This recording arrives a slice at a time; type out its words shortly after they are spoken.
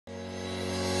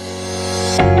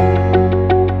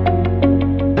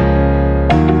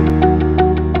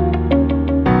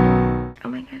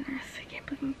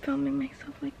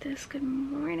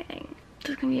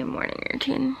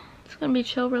gonna be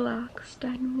chill, relaxed,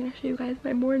 and I'm gonna show you guys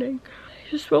my morning. I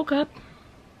just woke up.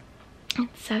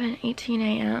 It's 7:18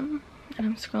 a.m. and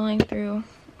I'm scrolling through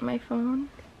my phone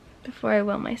before I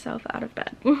will myself out of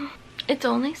bed. It's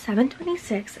only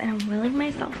 7:26 and I'm willing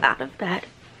myself out of bed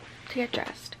to get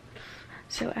dressed.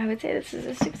 So I would say this is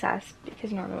a success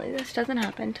because normally this doesn't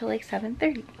happen until like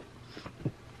 7:30.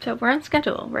 So we're on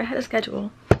schedule, we're ahead of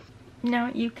schedule. Now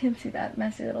you can see that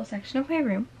messy little section of my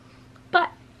room,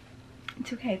 but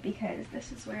it's okay because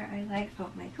this is where I like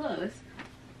out my clothes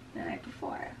the night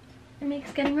before. It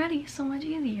makes getting ready so much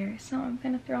easier. So I'm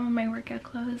gonna throw on my workout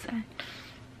clothes and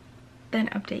then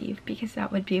update you because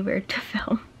that would be weird to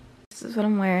film. This is what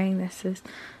I'm wearing. This is the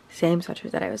same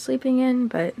sweatshirt that I was sleeping in,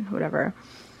 but whatever.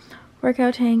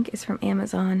 Workout tank is from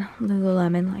Amazon,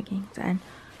 Lululemon leggings, and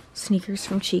sneakers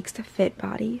from Cheeks to fit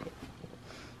body.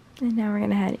 And now we're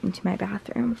gonna head into my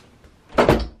bathroom.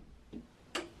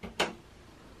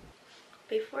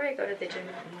 Before I go to the gym in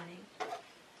the morning,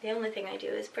 the only thing I do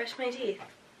is brush my teeth.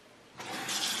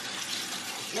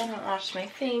 I don't wash my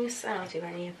face, I don't do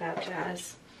any of that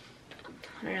jazz.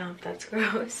 I don't know if that's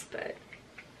gross, but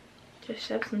just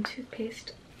shove some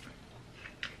toothpaste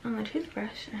on the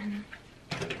toothbrush and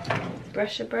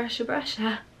brush.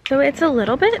 So it's a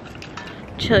little bit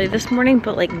chilly this morning,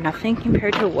 but like nothing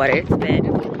compared to what it's been.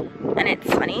 And it's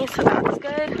sunny, so that's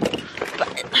good.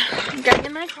 But I'm getting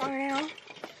in my car now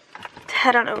to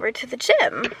head on over to the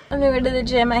gym. On the way to the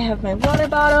gym, I have my water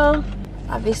bottle.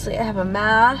 Obviously, I have a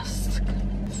mask,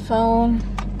 phone,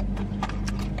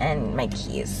 and my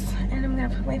keys. And I'm gonna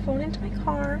put my phone into my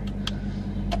car,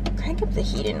 crank up the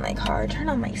heat in my car, turn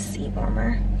on my seat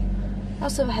warmer. I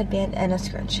also have a headband and a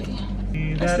scrunchie.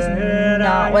 This is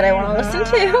not what I want to listen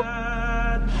to.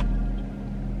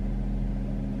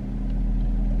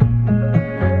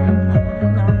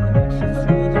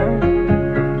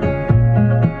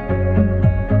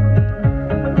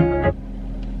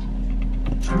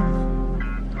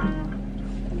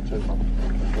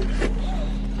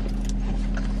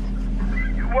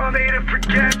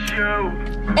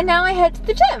 And now I head to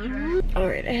the gym.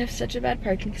 Alright, I have such a bad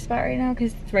parking spot right now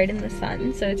because it's right in the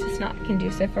sun, so it's just not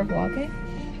conducive for vlogging.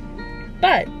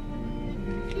 But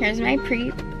here's my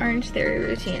pre-Orange Theory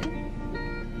routine.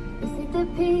 I'm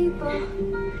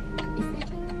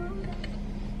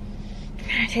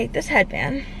gonna take this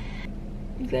headband.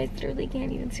 You guys literally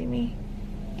can't even see me.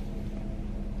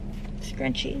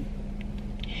 Scrunchy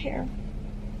hair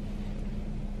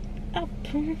up.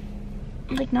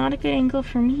 Like, not a good angle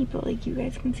for me, but like you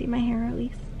guys can see my hair at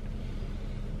least.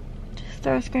 Just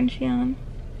throw a scrunchie on,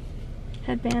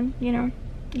 headband, you know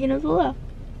the look.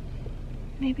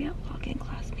 Maybe I'll walk in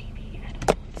class, maybe, I don't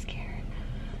know, I'm scared.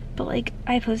 But like,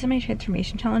 I posted my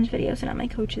transformation challenge videos and now my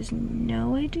coaches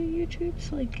know I do YouTube,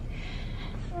 so like,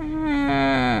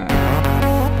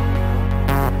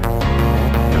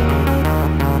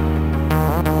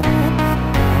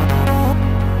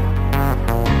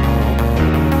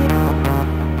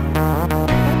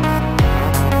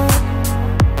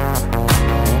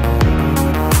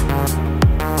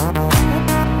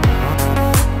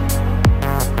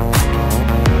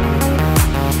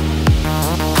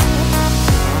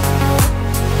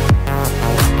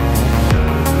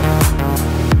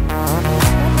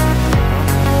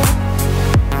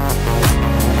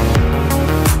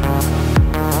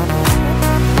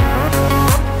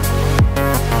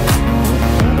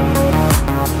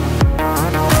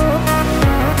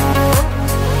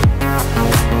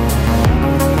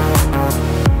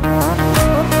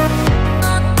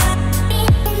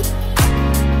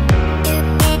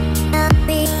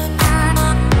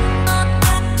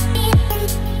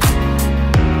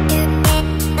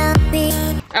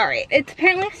 Alright, it's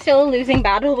apparently still a losing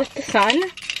battle with the sun.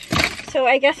 So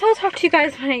I guess I'll talk to you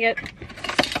guys when I get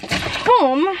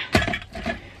home.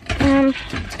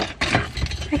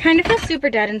 I kind of feel super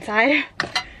dead inside.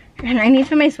 And I need to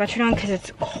put my sweatshirt on because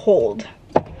it's cold.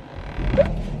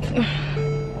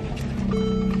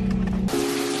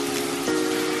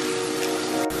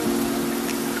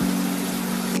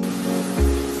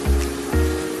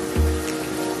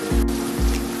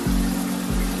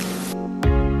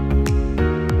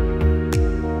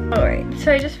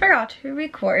 So I just forgot to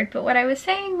record, but what I was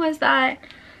saying was that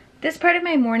this part of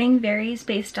my morning varies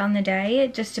based on the day,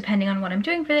 just depending on what I'm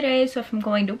doing for the day. So if I'm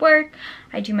going to work,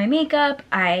 I do my makeup,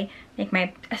 I make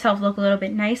myself look a little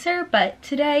bit nicer, but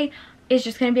today is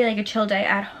just gonna be like a chill day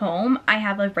at home. I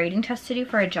have a writing test to do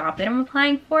for a job that I'm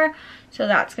applying for, so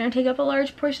that's gonna take up a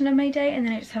large portion of my day, and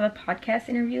then I just have a podcast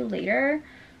interview later.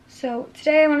 So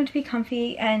today I wanted to be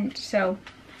comfy, and so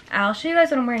I'll show you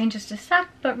guys what I'm wearing in just a sec,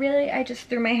 but really I just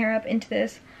threw my hair up into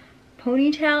this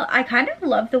ponytail. I kind of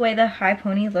love the way the high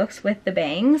pony looks with the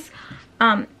bangs.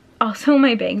 Also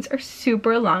my bangs are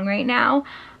super long right now.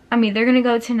 I'm either gonna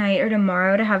go tonight or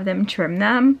tomorrow to have them trim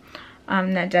them.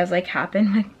 That does like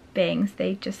happen with bangs,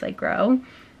 they just like grow.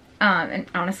 And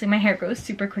honestly my hair grows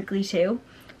super quickly too.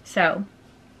 So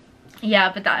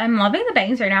yeah, but I'm loving the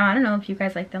bangs right now. I don't know if you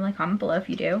guys like them, like comment below if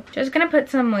you do. Just gonna put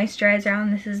some moisturizer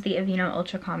on. This is the Aveeno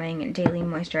Ultra Calming Daily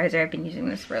Moisturizer. I've been using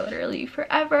this for literally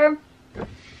forever.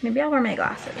 Maybe I'll wear my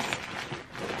glasses.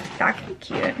 That could be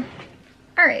cute.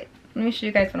 All right, let me show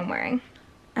you guys what I'm wearing.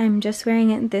 I'm just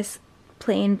wearing this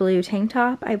plain blue tank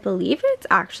top. I believe it's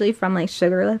actually from like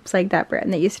Sugar Lips, like that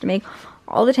brand that used to make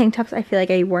all the tank tops I feel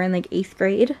like I wore in like 8th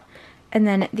grade. And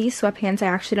then these sweatpants, I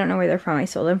actually don't know where they're from. I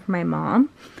sold them for my mom.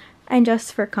 And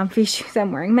just for comfy shoes,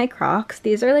 I'm wearing my Crocs.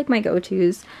 These are like my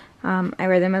go-tos. I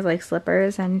wear them as like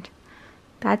slippers, and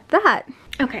that's that.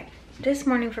 Okay, this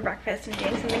morning for breakfast, I'm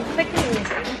doing something quick and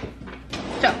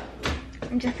easy. So,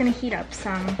 I'm just gonna heat up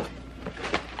some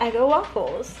Eggo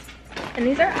waffles. And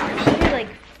these are actually like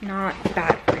not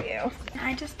bad for you.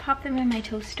 I just pop them in my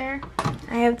toaster.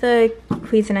 I have the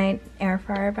Cuisinite air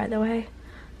fryer, by the way.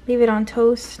 Leave it on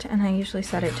toast, and I usually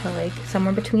set it to like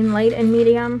somewhere between light and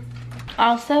medium.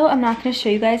 Also, I'm not going to show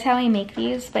you guys how I make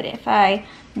these, but if I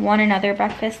want another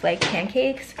breakfast like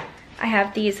pancakes, I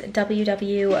have these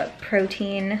WW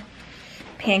protein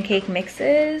pancake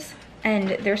mixes, and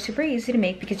they're super easy to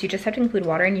make because you just have to include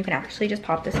water, and you can actually just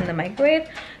pop this in the microwave,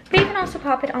 but you can also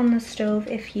pop it on the stove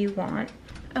if you want.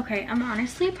 Okay, I'm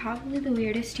honestly probably the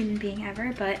weirdest human being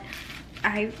ever, but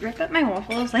I rip up my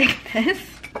waffles like this,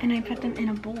 and I put them in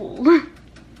a bowl.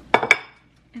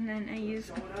 And then I use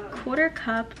a 1/4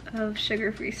 cup of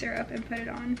sugar-free syrup and put it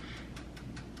on.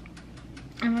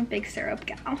 I'm a big syrup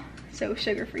gal, so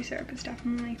sugar-free syrup is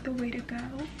definitely like the way to go.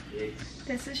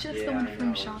 This is just the one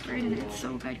from ShopRite, and it's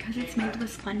so good because it's made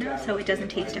with Splenda, so it doesn't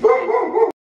taste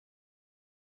different.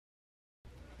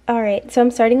 Alright, so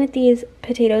I'm starting with these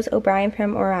potatoes O'Brien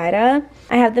from Ore-Ida.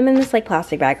 I have them in this like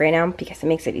plastic bag right now because it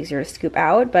makes it easier to scoop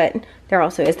out, but there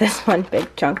also is this one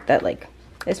big chunk that like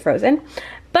is frozen.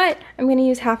 But I'm going to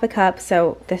use 1/2 cup,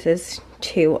 so this is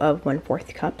 2 of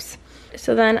 1/4 cups.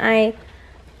 So then I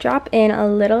drop in a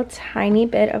little tiny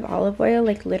bit of olive oil,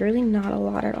 like literally not a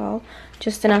lot at all,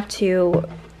 just enough to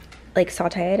like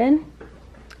saute it in.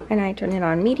 And I turn it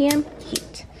on medium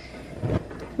heat.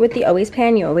 With the Always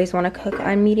pan, you always want to cook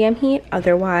on medium heat,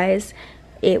 otherwise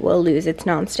it will lose its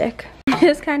nonstick. I'm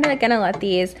just kind of going to let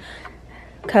these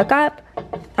cook up.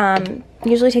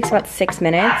 Usually takes about 6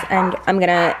 minutes, and I'm going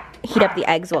to heat up the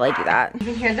eggs while I do that. You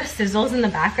can hear the sizzles in the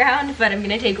background, but I'm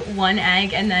gonna take 1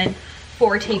 egg and then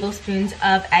 4 tablespoons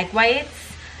of egg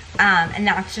whites. And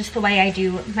that's just the way I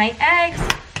do my eggs.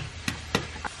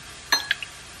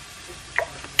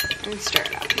 And stir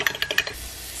it up.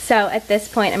 So at this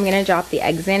point, I'm gonna drop the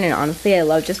eggs in, and honestly, I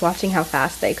love just watching how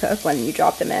fast they cook when you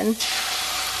drop them in.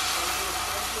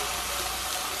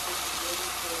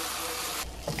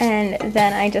 And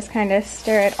then I just kind of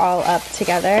stir it all up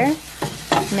together.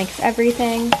 Mix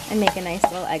everything and make a nice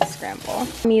little egg scramble.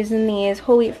 I'm using these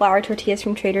whole wheat flour tortillas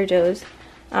from Trader Joe's.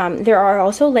 There are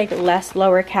also like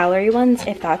lower calorie ones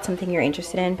if that's something you're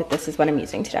interested in, but this is what I'm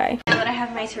using today. Now that I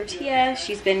have my tortilla,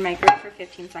 she's been microwaved for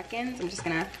 15 seconds. I'm just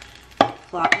gonna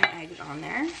plop my eggs on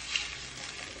there.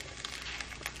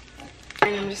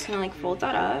 And I'm just gonna like fold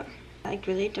that up. I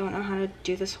really don't know how to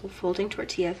do this whole folding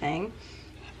tortilla thing,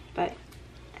 but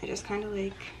I just kind of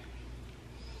like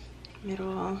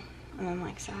middle and then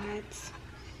like sides.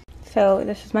 So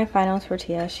this is my final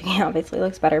tortilla. She obviously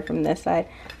looks better from this side.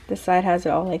 This side has it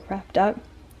all like wrapped up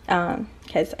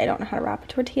because I don't know how to wrap a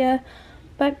tortilla,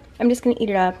 but I'm just gonna eat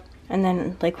it up, and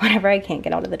then like whatever I can't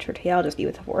get out of the tortilla, I'll just eat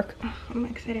with a fork. Oh, I'm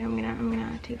excited. I'm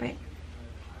gonna take a bite.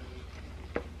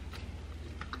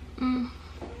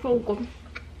 So good.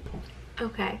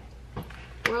 Okay,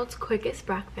 world's quickest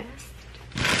breakfast.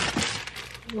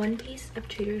 1 piece of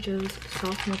Trader Joe's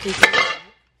soft milky bread.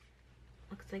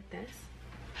 Looks like this.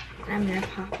 And I'm gonna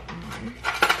pop on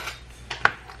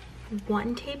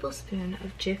 1 tablespoon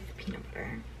of Jif peanut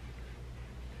butter.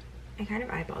 I kind of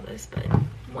eyeball this, but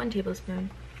 1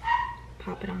 tablespoon.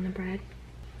 Pop it on the bread.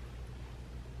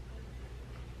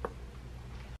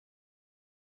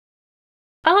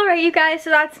 Alright you guys, so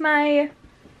that's my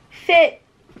fit,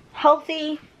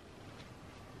 healthy,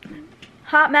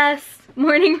 hot mess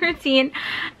morning routine.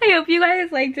 I hope you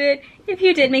guys liked it. If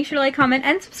you did, make sure to like, comment,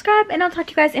 and subscribe, and I'll talk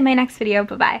to you guys in my next video.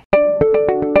 Bye-bye.